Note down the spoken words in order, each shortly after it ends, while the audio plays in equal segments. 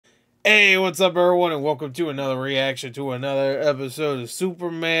Hey, what's up, everyone, and welcome to another reaction to another episode of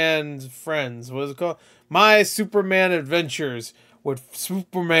Superman's Friends. What is it called? My Superman Adventures with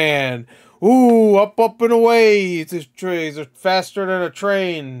Superman. Ooh, up, and away. He's faster than a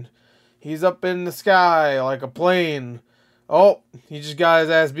train. He's up in the sky like a plane. Oh, he just got his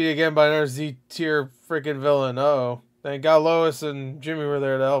ass beat again by another Z-tier freaking villain. Uh-oh. Thank God Lois and Jimmy were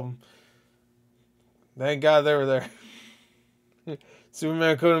there to help him. Thank God they were there.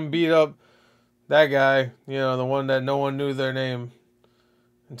 Superman couldn't beat up that guy, the one that no one knew their name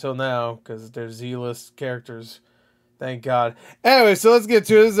until now, because they're Z-list characters. Thank God. Anyway, so let's get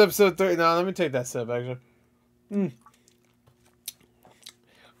to it. This is episode 30. Now, let me take that sip, actually.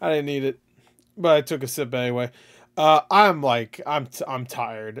 I didn't need it, but I took a sip anyway. I'm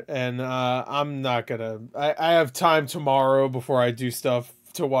tired, and I'm not gonna. I have time tomorrow before I do stuff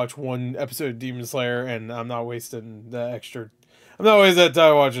to watch one episode of Demon Slayer, and I'm not wasting the extra. I'm not wasting that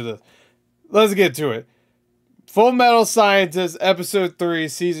time watching this. Let's get to it. Fullmetal Scientist, Episode 3,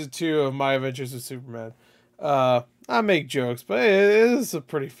 Season 2 of My Adventures with Superman. I make jokes, but it is a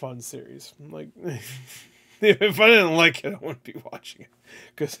pretty fun series. Like, if I didn't like it, I wouldn't be watching it.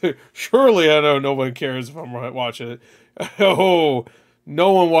 Because surely I know no one cares if I'm watching it. Oh,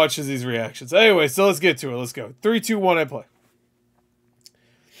 no one watches these reactions. Anyway, so let's get to it. Let's go. 3, 2, 1, and play.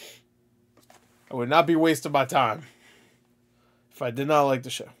 I would not be wasting my time if I did not like the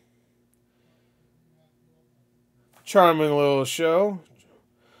show. Charming little show.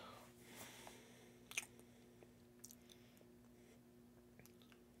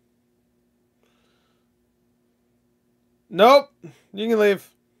 Nope. You can leave.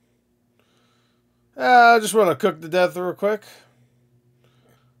 I just want to cook to death real quick.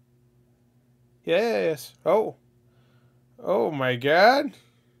 Yes. Oh. Oh my God.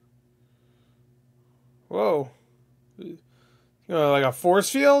 Whoa. Like a force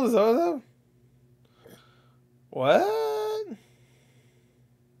field? Is that what?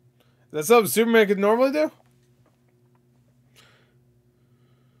 That's something Superman could normally do?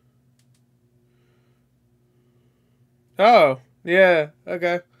 Oh, yeah,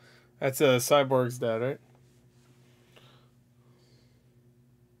 okay. That's Cyborg's dad, right?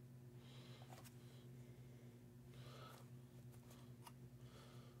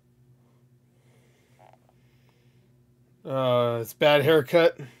 It's bad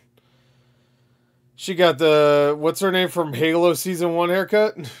haircut. She got the, what's her name from Halo Season 1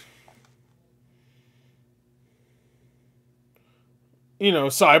 haircut?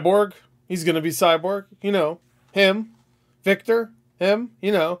 Cyborg. He's gonna be Cyborg. Him. Victor. Him.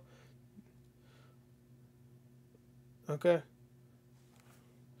 Okay.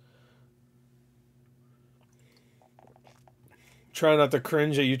 Try not to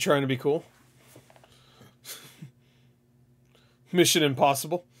cringe at you trying to be cool. Mission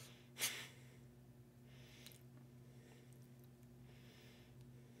Impossible.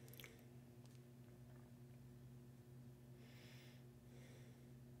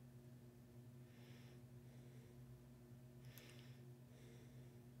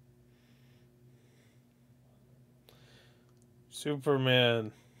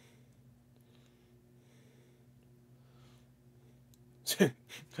 Superman.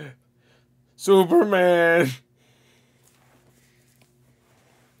 Superman.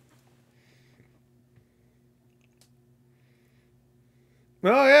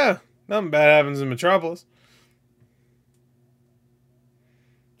 Oh yeah, nothing bad happens in Metropolis.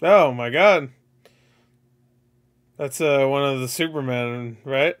 Oh my God, that's one of the Superman,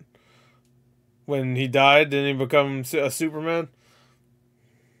 right? When he died, didn't he become a Superman?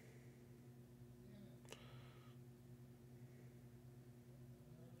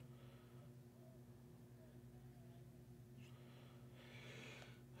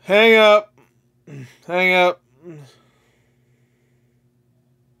 Hang up. Hang up.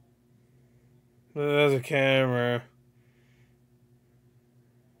 There's a camera.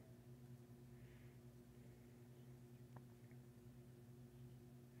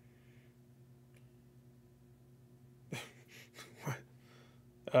 What?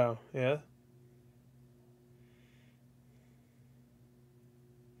 Oh, yeah?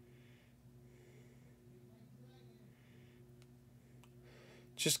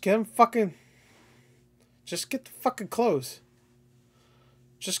 Just get him fucking... Just get the fucking clothes.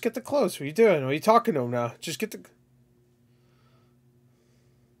 Just get the clothes. What are you doing? What are you talking to him now? Just get the...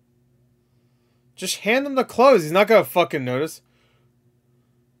 Just hand him the clothes. He's not gonna fucking notice.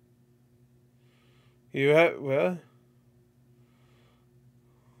 You have... Well...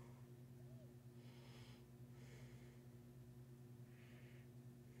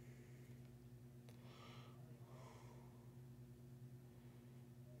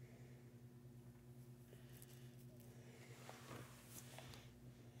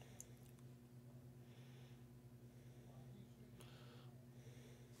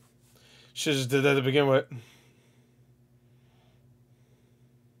 Should just did that to begin with.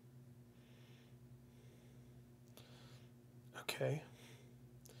 Okay.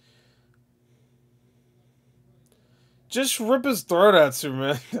 Just rip his throat out,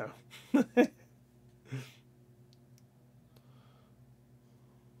 Superman. No.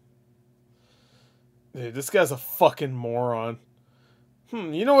 Dude, this guy's a fucking moron.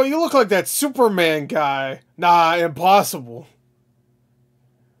 You know what? You look like that Superman guy. Nah, impossible.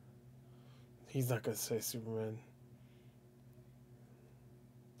 He's not gonna say Superman.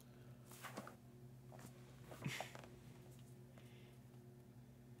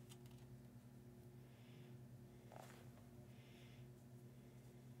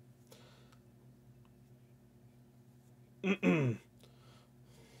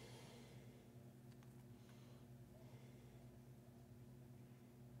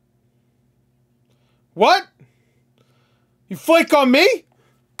 What? You flake on me?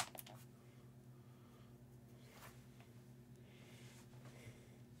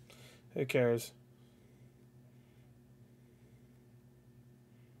 Who cares?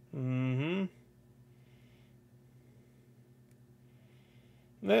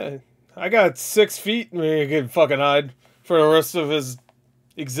 Yeah, I got 6 feet and he can fucking hide for the rest of his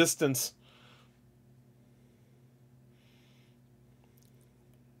existence.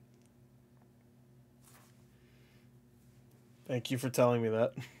 Thank you for telling me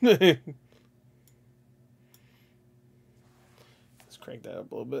that. Let's crank that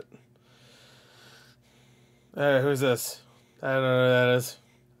up a little bit. Alright, who's this? I don't know who that is.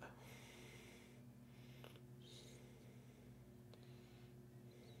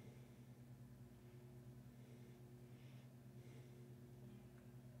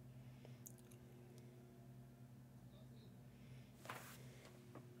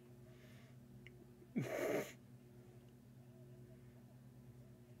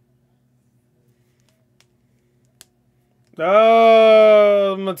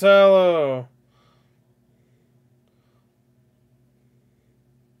 Oh, Metallo.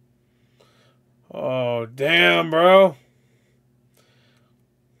 Oh, damn, bro.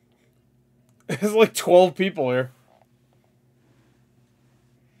 There's like 12 people here.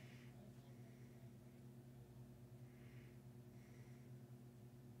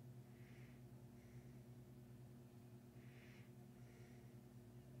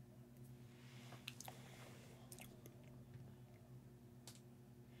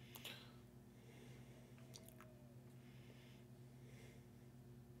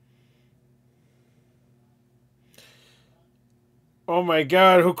 Oh my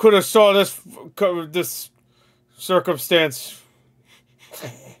god, who could have saw this circumstance?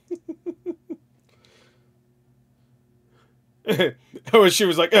 Oh, she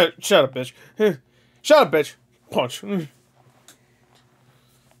was like, shut up, bitch. Shut up, bitch. Punch.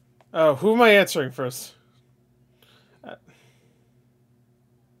 Oh, who am I answering first? Are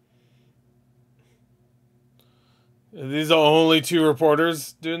these the only 2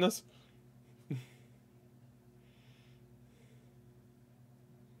 reporters doing this?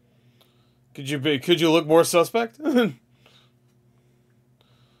 Could you look more suspect?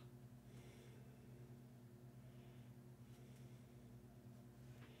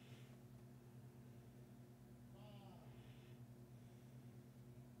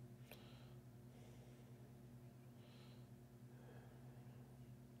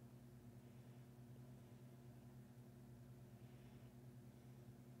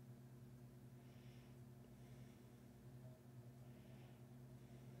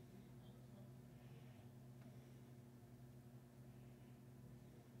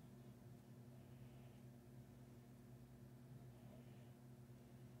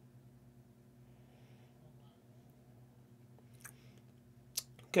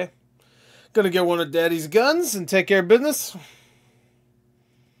 Okay. Gonna get one of Daddy's guns and take care of business.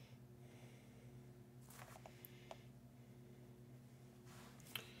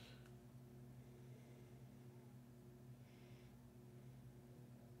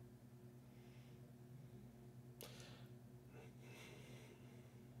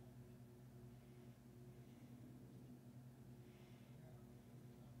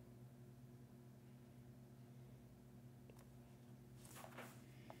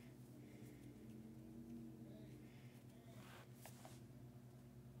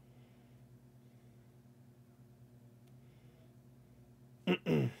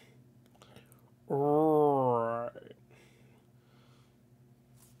 Right.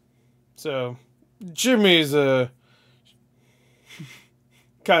 So, Jimmy's kind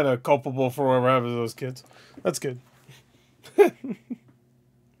of culpable for whatever happened to those kids. That's good.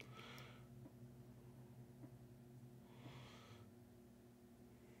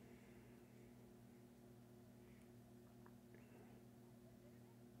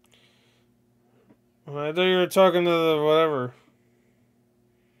 I thought you were talking to the whatever.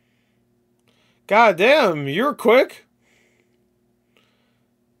 God damn, you're quick.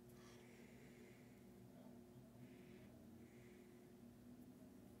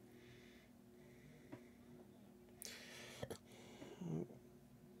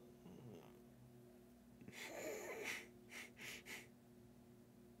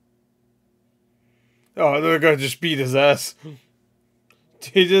 Oh, they're gonna just beat his ass.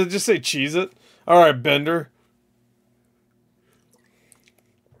 Did he just say cheese it? Alright, Bender.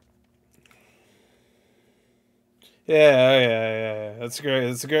 Yeah. That's great.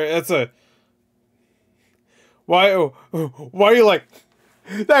 That's great. That's a... Why are you like...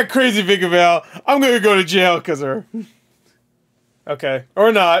 That crazy big Val, I'm gonna go to jail because of her. Okay.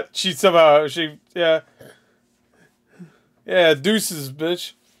 Or not. She somehow... Yeah. Yeah, deuces,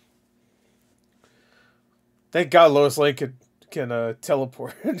 bitch. Thank God Lois Lane can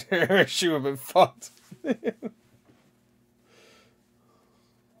teleport. She would have been fucked.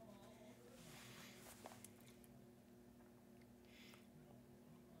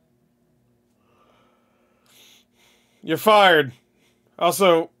 You're fired.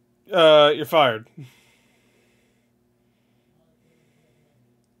 Also, you're fired.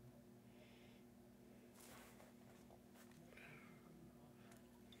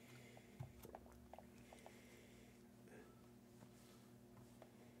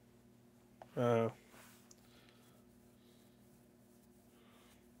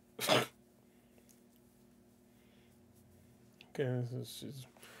 Okay, this is just...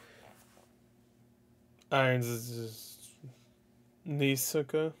 Irons is just...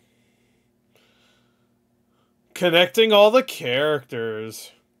 Nisuka. Connecting all the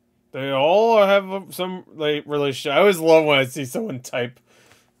characters. They all have some like relationship. I always love when I see someone type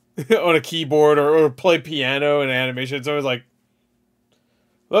on a keyboard or play piano in animation. It's always like,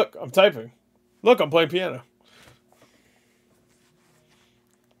 look, I'm typing. Look, I'm playing piano.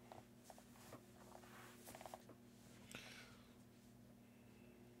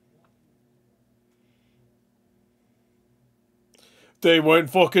 They went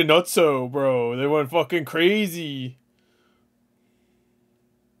fucking nutso, bro. They went fucking crazy.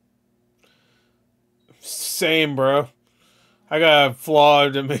 Same, bro. I got a flaw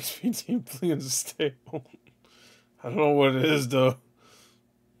that makes me deeply unstable. I don't know what it is, though.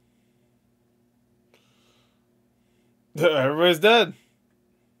 Everybody's dead.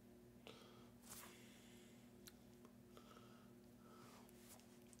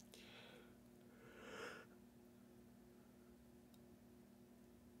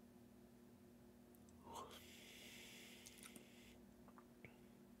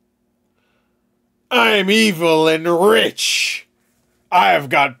 I'm evil and rich. I have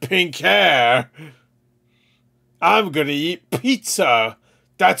got pink hair. I'm gonna eat pizza.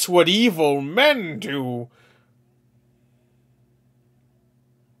 That's what evil men do.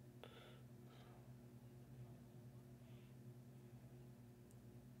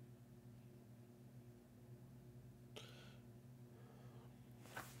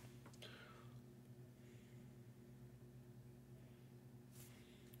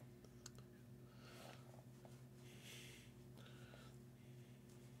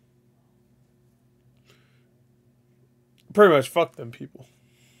 Pretty much fuck them people.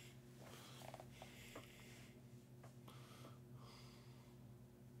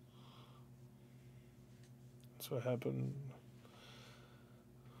 That's what happened.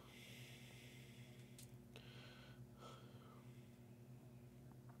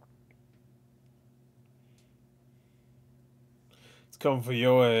 It's coming for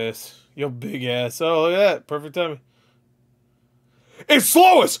your ass. Your big ass. Oh, look at that. Perfect timing. It's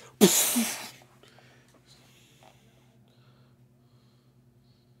Lois!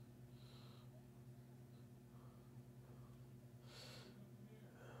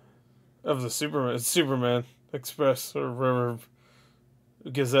 Of the Superman Express or whatever,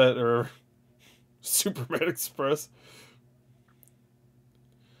 Gazette or Superman Express.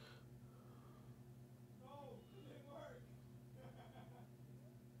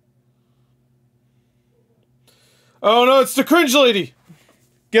 Oh no, it's the cringe lady!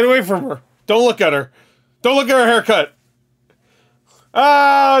 Get away from her. Don't look at her. Don't look at her haircut.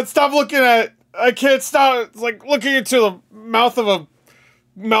 Ah, stop looking at it. I can't stop. It's like looking into the mouth of a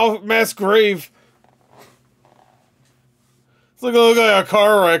mass grave. It's like a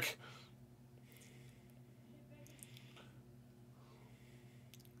car wreck.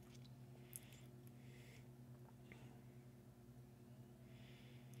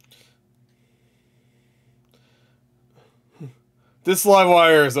 This live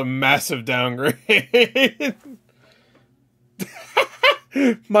wire is a massive downgrade.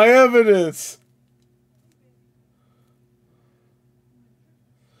 My evidence.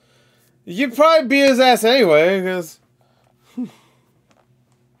 You'd probably beat his ass anyway, because...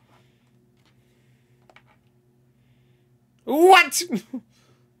 What?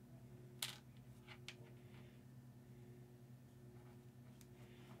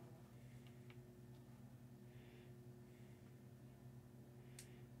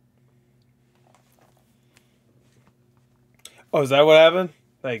 Oh, is that what happened?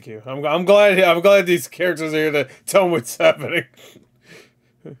 Thank you. I'm glad these characters are here to tell me what's happening.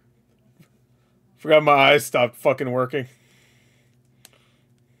 Forgot my eyes stopped fucking working.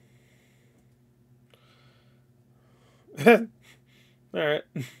 Alright.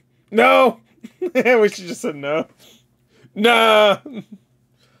 No! We should just said no. Nah!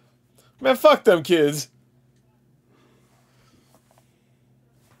 Man, fuck them kids.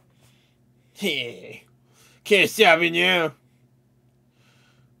 Hey. Can't stop me now.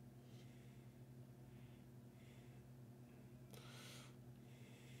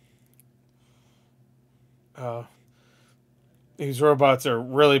 These robots are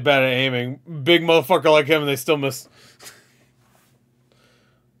really bad at aiming. Big motherfucker like him and they still miss.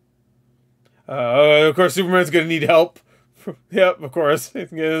 Of course, Superman's gonna need help. Yep, of course. He's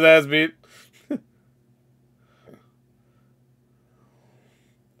gonna get his ass beat.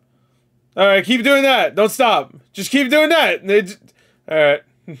 Alright, keep doing that. Don't stop. Just keep doing that. Alright.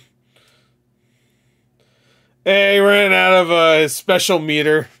 Hey, he ran out of his special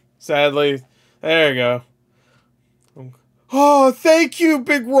meter, sadly. There you go. Oh, thank you,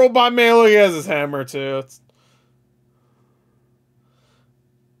 big robot man. Look, he has his hammer, too.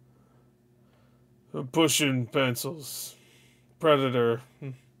 Pushing pencils. Predator.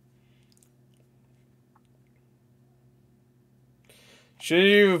 Shouldn't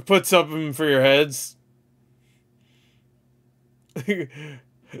you put something for your heads?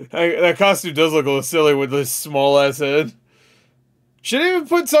 That costume does look a little silly with this small-ass head. Shouldn't he even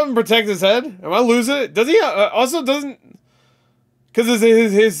put something to protect his head? Am I losing it? Does he also doesn't... Because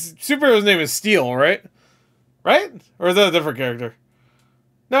his superhero's name is Steel, right? Right? Or is that a different character?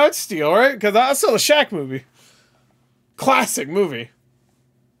 No, it's Steel, right? Because I saw the Shaq movie. Classic movie.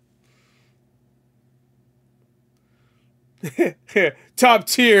 Top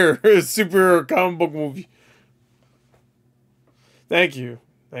tier superhero comic book movie. Thank you.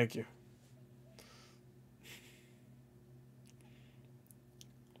 Thank you.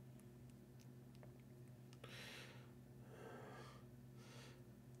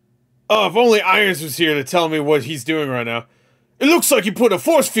 Oh, if only Irons was here to tell me what he's doing right now. It looks like he put a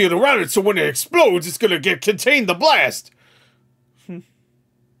force field around it so when it explodes, it's gonna contain the blast.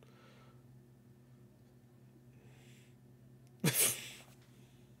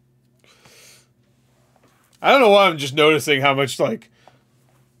 I don't know why I'm just noticing how much, like,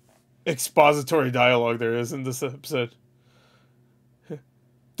 expository dialogue there is in this episode.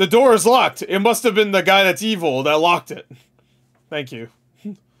 The door is locked. It must have been the guy that's evil that locked it. Thank you.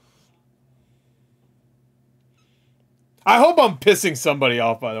 I hope I'm pissing somebody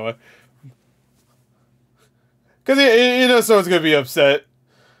off, by the way. Because, you know, someone's going to be upset.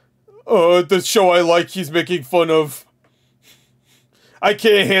 Oh, the show I like he's making fun of. I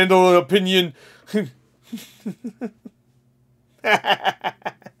can't handle an opinion.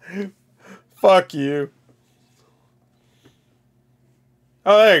 Fuck you.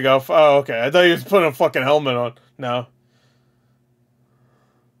 Oh, there you go. Oh, okay. I thought you was putting a fucking helmet on. No.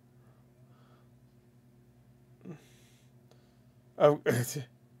 Oh.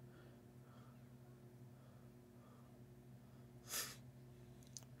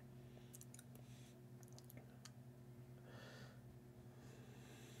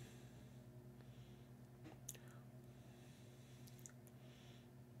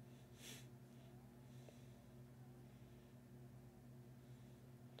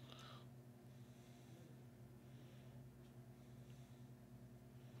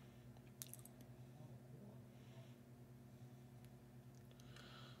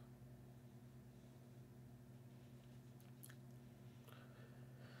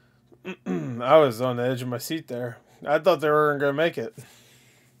 I was on the edge of my seat there. I thought they weren't going to make it.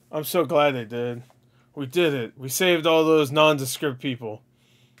 I'm so glad they did. We did it. We saved all those nondescript people.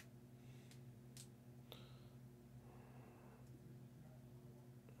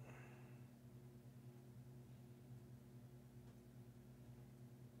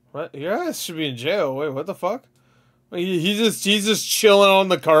 What? Your ass should be in jail. Wait, what the fuck? He's just chilling on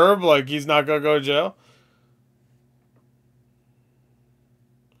the curb like he's not going to go to jail?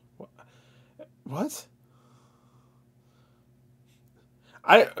 What?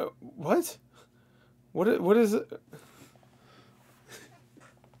 What? What is it?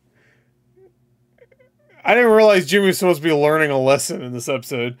 I didn't realize Jimmy was supposed to be learning a lesson in this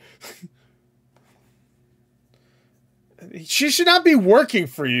episode. She should not be working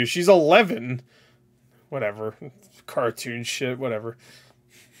for you. She's 11. Whatever. Cartoon shit, whatever.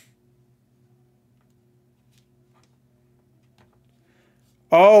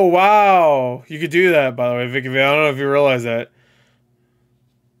 Oh, wow. You could do that, by the way, Vicky. I don't know if you realize that.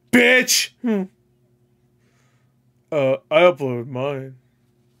 Bitch! I uploaded mine.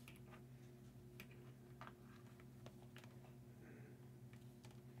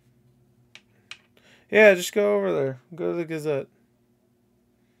 Yeah, just go over there. Go to the Gazette.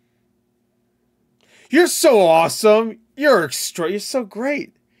 You're so awesome. You're so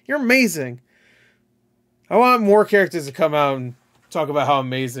great. You're amazing. I want more characters to come out and talk about how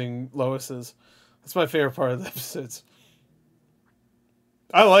amazing Lois is. That's my favorite part of the episodes.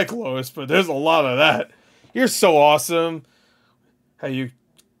 I like Lois, but there's a lot of that. You're so awesome. How you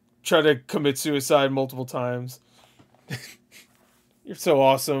try to commit suicide multiple times. You're so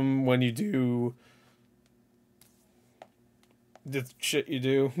awesome when you do the shit you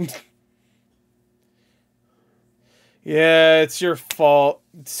do. Yeah, it's your fault,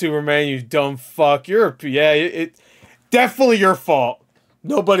 Superman, you dumb fuck. It's definitely your fault.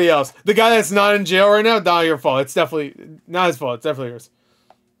 Nobody else. The guy that's not in jail right now, not your fault. It's definitely not his fault. It's definitely yours.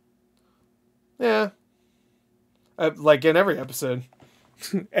 Yeah. Like in every episode.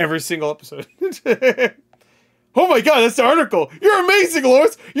 Every single episode. Oh my god, that's the article. You're amazing,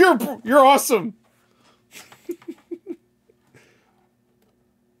 Lois. You're awesome.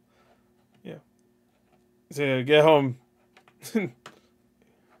 Yeah. So get home.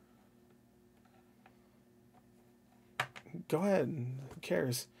 Go ahead. Who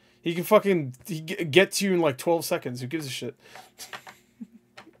cares? He can fucking get to you in like 12 seconds. Who gives a shit?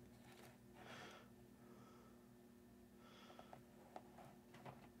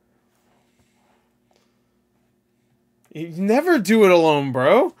 You never do it alone,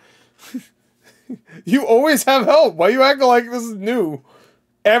 bro. You always have help. Why you acting like this is new?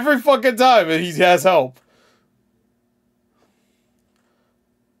 Every fucking time he has help.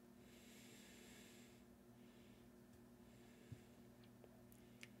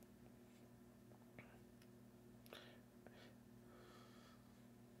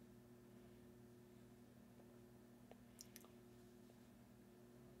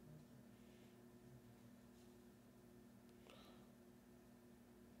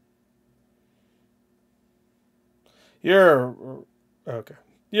 You're okay.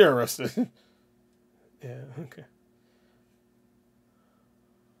 You're arrested. Yeah, okay.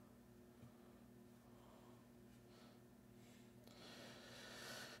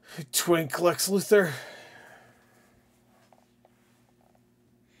 Twink Lex Luthor.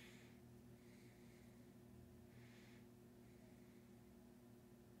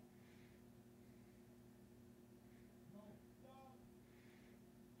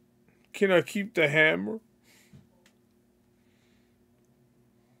 Can I keep the hammer?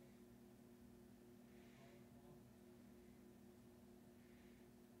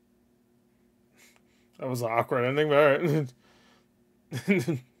 That was an awkward ending, but alright.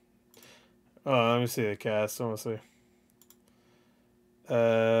 Oh, let me see the cast. I want to see.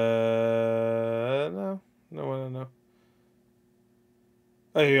 No. No one, no.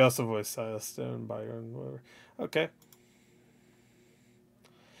 Oh, he also voiced Silas and Byron, whatever. Okay.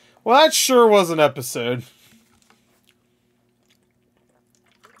 Well, that sure was an episode.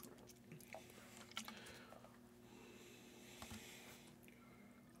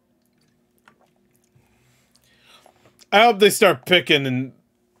 I hope they start picking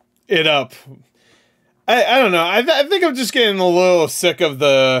it up. I don't know. I think I'm just getting a little sick of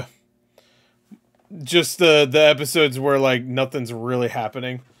the episodes where like nothing's really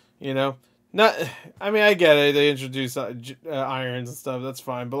happening. You know, not. I mean, I get it. They introduce irons and stuff. That's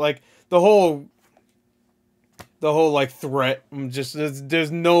fine. But like the whole like threat.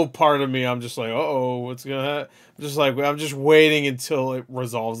 There's no part of me. I'm just like, uh-oh, what's gonna happen? I'm just waiting until it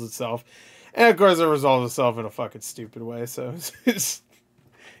resolves itself. And of course, it resolves itself in a fucking stupid way. So,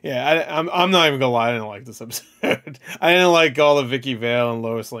 yeah, I'm not even gonna lie. I didn't like this episode. I didn't like all the Vicky Vale and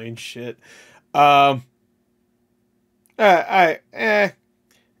Lois Lane shit. I didn't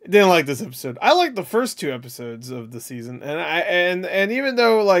like this episode. I liked the first 2 episodes of the season, and even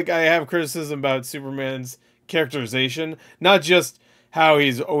though like I have criticism about Superman's characterization, not just how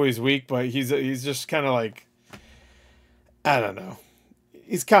he's always weak, but he's just kind of like, I don't know.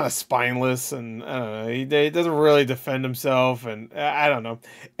 He's kind of spineless, and I don't know. He doesn't really defend himself, and I don't know.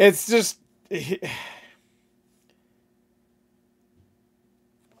 It's just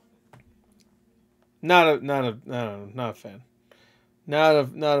not a fan. Not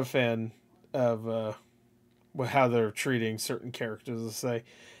a fan of how they're treating certain characters. Let's say,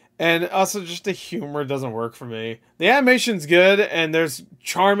 And also, just the humor doesn't work for me. The animation's good, and there's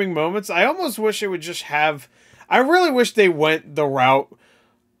charming moments. I almost wish it would just have... I really wish they went the route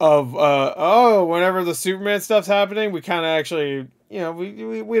of, whenever the Superman stuff's happening, we kind of actually,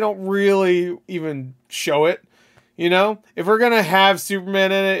 we don't really even show it. If we're going to have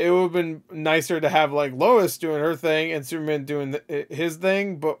Superman in it, it would have been nicer to have, like, Lois doing her thing and Superman doing his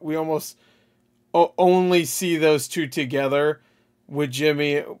thing, but we almost only see those two together with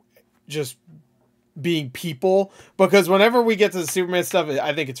Jimmy just being people, because whenever we get to the Superman stuff,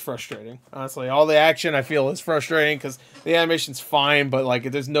 I think it's frustrating. Honestly, all the action I feel is frustrating because the animation's fine, but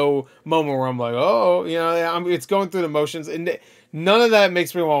like there's no moment where I'm like, oh, it's going through the motions, and none of that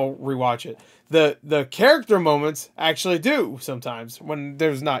makes me want to rewatch it. The character moments actually do sometimes when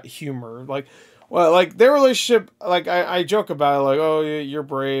there's not humor, like their relationship, like I joke about it, like, oh, you're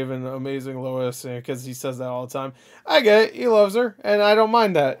brave and amazing, Lois, because he says that all the time. I get it, he loves her, and I don't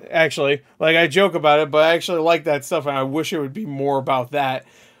mind that, actually. Like, I joke about it, but I actually like that stuff, and I wish it would be more about that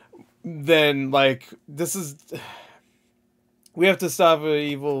than, like, we have to stop an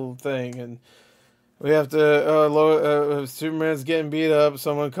evil thing, and we have to, Superman's getting beat up,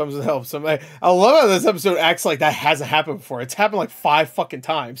 someone comes and helps him. I love how this episode acts like that hasn't happened before. It's happened like 5 fucking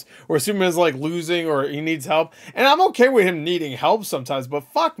times, where Superman's like losing or he needs help. And I'm okay with him needing help sometimes,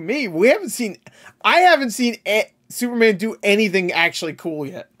 but fuck me, I haven't seen Superman do anything actually cool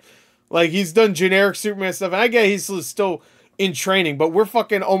yet. Like, he's done generic Superman stuff, and I get he's still in training, but we're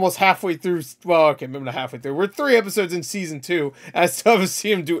fucking almost halfway through, well, okay, maybe not halfway through. We're 3 episodes in season 2, and I still haven't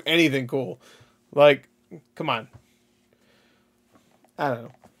seen him do anything cool. Like, come on. I don't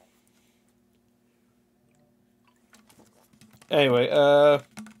know. Anyway,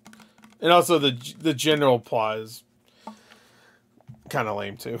 and also the general plot is kind of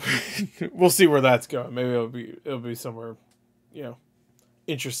lame too. We'll see where that's going. Maybe it'll be somewhere,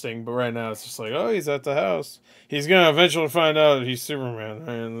 interesting. But right now it's just like, oh, he's at the house. He's gonna eventually find out he's Superman,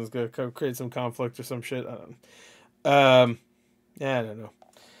 and it's gonna create some conflict or some shit. I don't know. Yeah, I don't know.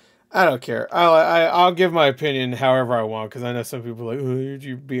 I don't care. I'll give my opinion however I want, because I know some people are like, oh,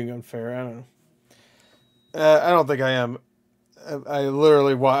 you're being unfair. I don't know. I don't think I am.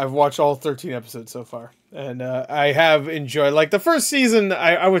 I've watched all 13 episodes so far, and I have enjoyed. Like, the first season,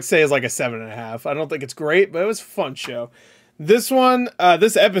 I would say is like a 7.5. I don't think it's great, but it was a fun show. This one,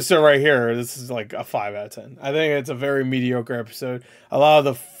 this episode right here, this is like a 5 out of 10. I think it's a very mediocre episode. A lot of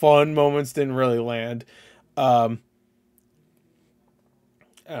the fun moments didn't really land.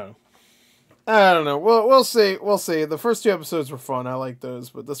 I don't know. We'll see. We'll see. The first 2 episodes were fun. I like those,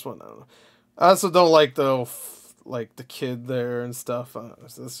 but this one, I don't know. I also don't like the kid there and stuff.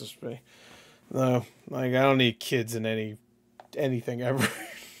 That's just me. No, like, I don't need kids in anything ever.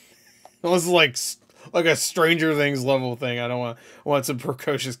 Unless it's like a Stranger Things level thing. I don't want some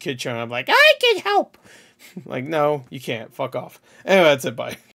precocious kid showing up like, I can help. Like, no, you can't. Fuck off. Anyway, that's it. Bye.